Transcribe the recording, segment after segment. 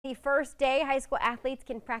The first day high school athletes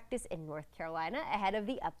can practice in North Carolina ahead of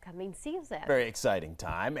the upcoming season. Very exciting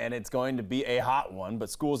time, and it's going to be a hot one, but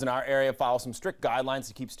schools in our area follow some strict guidelines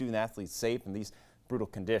to keep student athletes safe in these brutal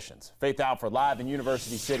conditions. Faith Alford live in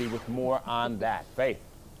University City with more on that. Faith.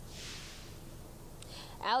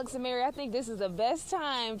 Alex and Mary, I think this is the best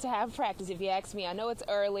time to have practice, if you ask me. I know it's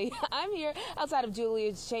early. I'm here outside of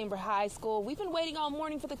Julius Chamber High School. We've been waiting all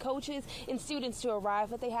morning for the coaches and students to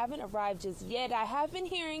arrive, but they haven't arrived just yet. I have been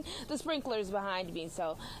hearing the sprinklers behind me,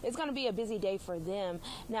 so it's going to be a busy day for them.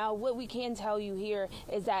 Now, what we can tell you here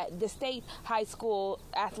is that the State High School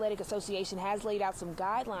Athletic Association has laid out some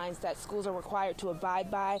guidelines that schools are required to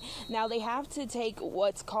abide by. Now, they have to take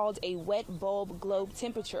what's called a wet bulb globe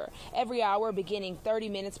temperature. Every hour, beginning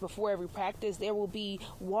 30 minutes before every practice, there will be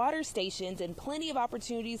water stations and plenty of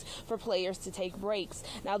opportunities for players to take breaks.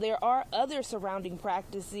 Now, there are others surrounding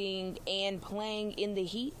practicing and playing in the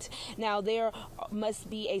heat. Now, there must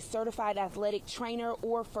be a certified athletic trainer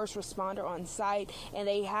or first responder on site, and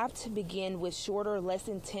they have to begin with shorter, less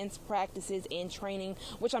intense practices and training,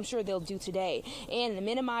 which I'm sure they'll do today, and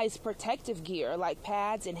minimize protective gear like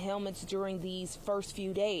pads and helmets during these first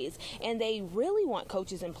few days. And they really want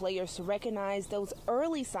coaches and players to recognize those early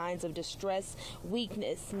signs of distress,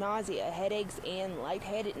 weakness, nausea, headaches, and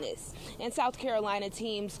lightheadedness. And South Carolina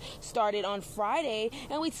teams started on Friday,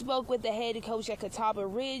 and we spoke with the head coach at Catawba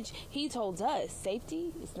Ridge. He told us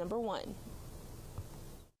safety is number one.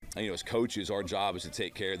 And, as coaches, our job is to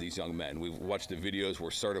take care of these young men. We've watched the videos.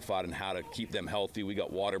 We're certified on how to keep them healthy. We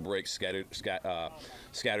got water breaks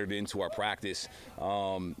scattered into our practice.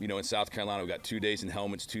 In South Carolina, we've got 2 days in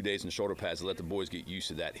helmets, 2 days in shoulder pads to let the boys get used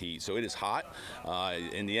to that heat. So it is hot.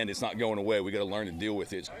 In the end, it's not going away. We got to learn to deal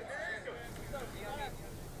with it.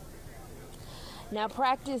 Now,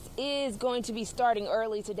 practice is going to be starting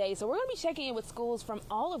early today, so we're going to be checking in with schools from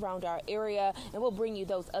all around our area, and we'll bring you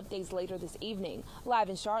those updates later this evening. Live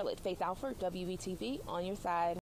in Charlotte, Faith Alford, WBTV, on your side.